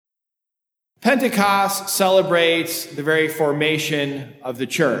Pentecost celebrates the very formation of the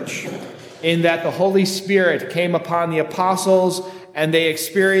church, in that the Holy Spirit came upon the apostles and they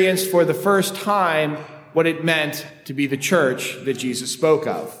experienced for the first time what it meant to be the church that Jesus spoke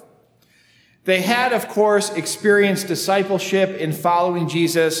of. They had, of course, experienced discipleship in following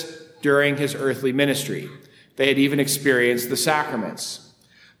Jesus during his earthly ministry. They had even experienced the sacraments.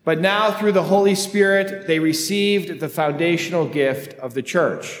 But now, through the Holy Spirit, they received the foundational gift of the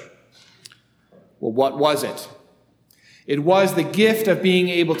church. Well, what was it? It was the gift of being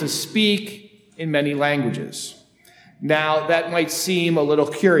able to speak in many languages. Now, that might seem a little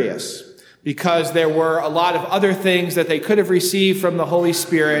curious, because there were a lot of other things that they could have received from the Holy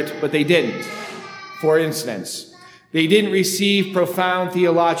Spirit, but they didn't. For instance, they didn't receive profound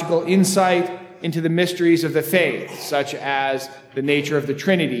theological insight into the mysteries of the faith, such as the nature of the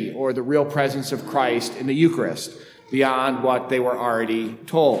Trinity or the real presence of Christ in the Eucharist, beyond what they were already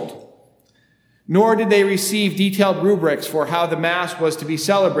told. Nor did they receive detailed rubrics for how the Mass was to be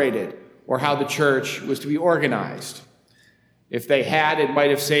celebrated or how the church was to be organized. If they had, it might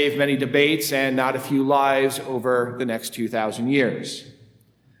have saved many debates and not a few lives over the next 2,000 years.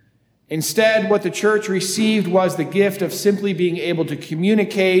 Instead, what the church received was the gift of simply being able to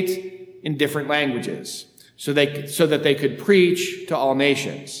communicate in different languages so that they could preach to all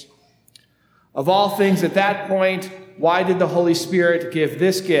nations. Of all things at that point, why did the Holy Spirit give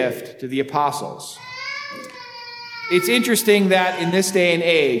this gift to the apostles? It's interesting that in this day and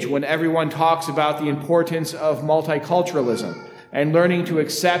age, when everyone talks about the importance of multiculturalism and learning to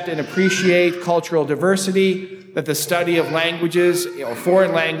accept and appreciate cultural diversity, that the study of languages or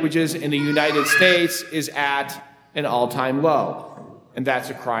foreign languages in the United States is at an all-time low. And that's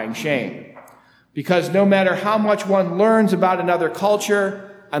a crying shame. Because no matter how much one learns about another culture,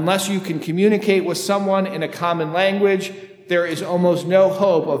 unless you can communicate with someone in a common language, there is almost no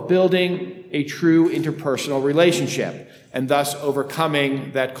hope of building a true interpersonal relationship and thus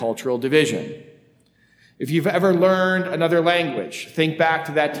overcoming that cultural division. If you've ever learned another language, think back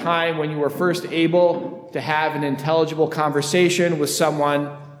to that time when you were first able to have an intelligible conversation with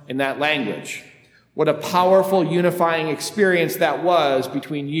someone in that language. What a powerful unifying experience that was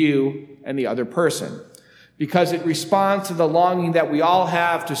between you and the other person, because it responds to the longing that we all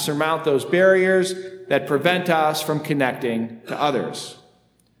have to surmount those barriers that prevent us from connecting to others.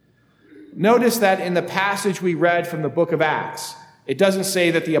 Notice that in the passage we read from the book of Acts, it doesn't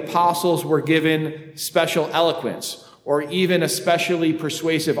say that the apostles were given special eloquence or even especially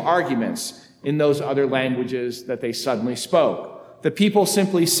persuasive arguments in those other languages that they suddenly spoke. The people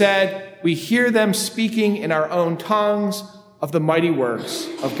simply said, "We hear them speaking in our own tongues of the mighty works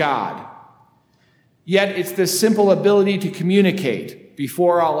of God." Yet it's this simple ability to communicate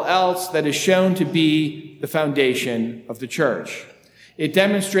before all else that is shown to be the foundation of the church. It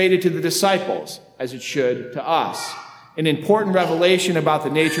demonstrated to the disciples, as it should to us, an important revelation about the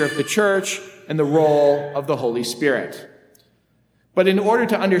nature of the church and the role of the Holy Spirit. But in order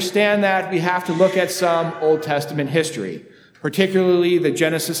to understand that, we have to look at some Old Testament history, particularly the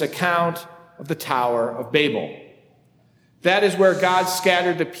Genesis account of the Tower of Babel. That is where God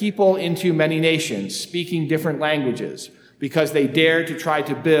scattered the people into many nations, speaking different languages, because they dared to try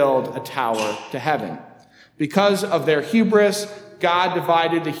to build a tower to heaven. Because of their hubris, God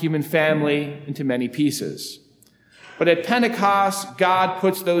divided the human family into many pieces. But at Pentecost, God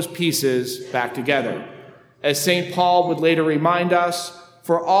puts those pieces back together. As St. Paul would later remind us,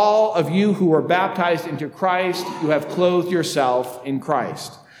 "For all of you who were baptized into Christ, you have clothed yourself in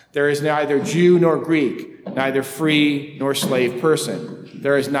Christ. There is neither Jew nor Greek, neither free nor slave person.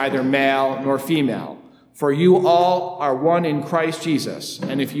 There is neither male nor female. For you all are one in Christ Jesus.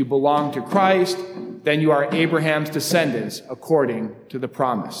 And if you belong to Christ, then you are Abraham's descendants according to the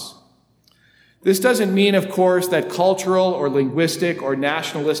promise." This doesn't mean, of course, that cultural or linguistic or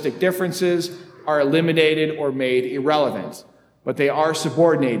nationalistic differences are eliminated or made irrelevant, but they are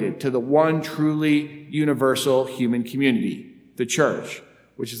subordinated to the one truly universal human community, the church,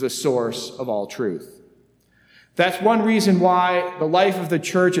 which is the source of all truth. That's one reason why the life of the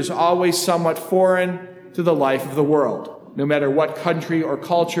church is always somewhat foreign to the life of the world, no matter what country or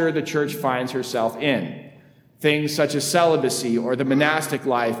culture the church finds herself in. Things such as celibacy or the monastic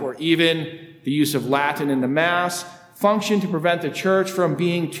life or even the use of Latin in the Mass function to prevent the church from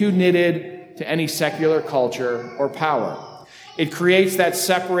being too knitted to any secular culture or power. It creates that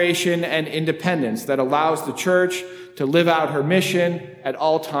separation and independence that allows the church to live out her mission at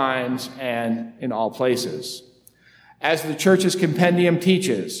all times and in all places. As the church's compendium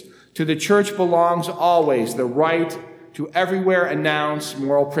teaches, to the church belongs always the right to everywhere announce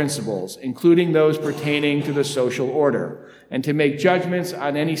moral principles, including those pertaining to the social order, and to make judgments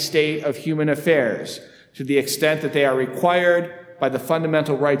on any state of human affairs to the extent that they are required by the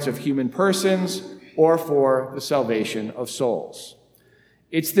fundamental rights of human persons or for the salvation of souls.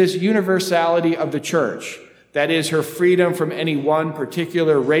 It's this universality of the church, that is, her freedom from any one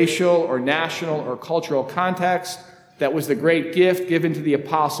particular racial or national or cultural context, that was the great gift given to the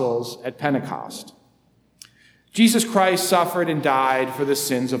apostles at Pentecost. Jesus Christ suffered and died for the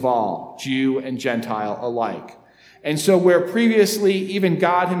sins of all, Jew and Gentile alike. And so where previously even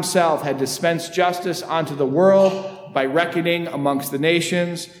God himself had dispensed justice onto the world by reckoning amongst the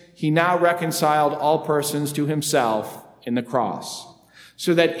nations, he now reconciled all persons to himself in the cross,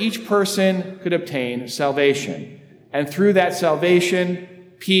 so that each person could obtain salvation, and through that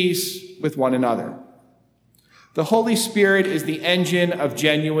salvation, peace with one another. The Holy Spirit is the engine of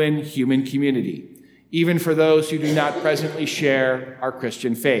genuine human community, even for those who do not presently share our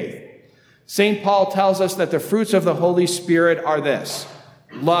Christian faith. St. Paul tells us that the fruits of the Holy Spirit are this: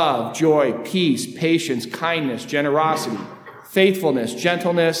 love, joy, peace, patience, kindness, generosity, faithfulness,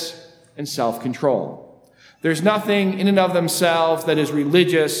 gentleness, and self-control. There's nothing in and of themselves that is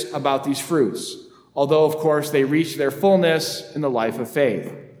religious about these fruits, although, of course, they reach their fullness in the life of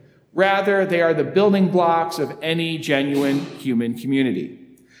faith. Rather, they are the building blocks of any genuine human community.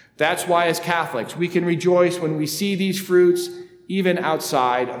 That's why, as Catholics, we can rejoice when we see these fruits even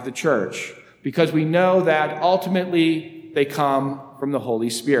outside of the church, because we know that ultimately they come from the Holy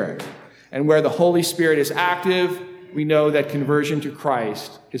Spirit. And where the Holy Spirit is active, we know that conversion to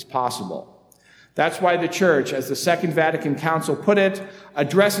Christ is possible. That's why the church, as the Second Vatican Council put it,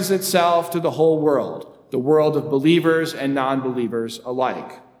 addresses itself to the whole world, the world of believers and non-believers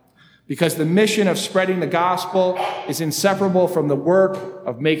alike. Because the mission of spreading the gospel is inseparable from the work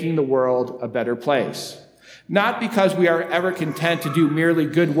of making the world a better place. Not because we are ever content to do merely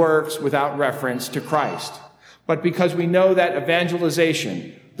good works without reference to Christ, but because we know that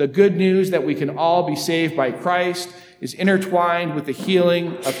evangelization, the good news that we can all be saved by Christ, is intertwined with the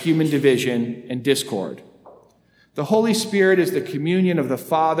healing of human division and discord. The Holy Spirit is the communion of the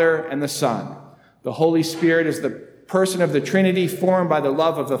Father and the Son. The Holy Spirit is the person of the Trinity formed by the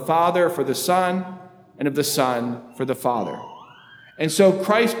love of the Father for the Son and of the Son for the Father. And so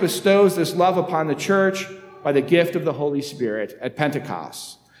Christ bestows this love upon the church by the gift of the Holy Spirit at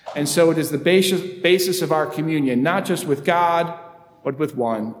Pentecost. And so it is the basis of our communion, not just with God, but with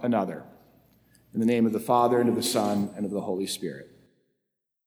one another. In the name of the Father, and of the Son, and of the Holy Spirit.